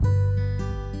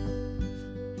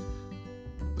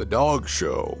The Dogg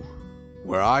Show,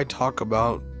 where I talk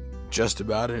about just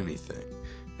about anything,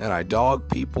 and I dog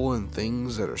people and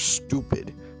things that are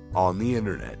stupid on the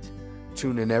internet.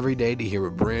 Tune in every day to hear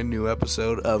a brand new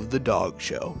episode of The Dogg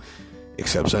Show,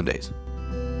 except Sundays.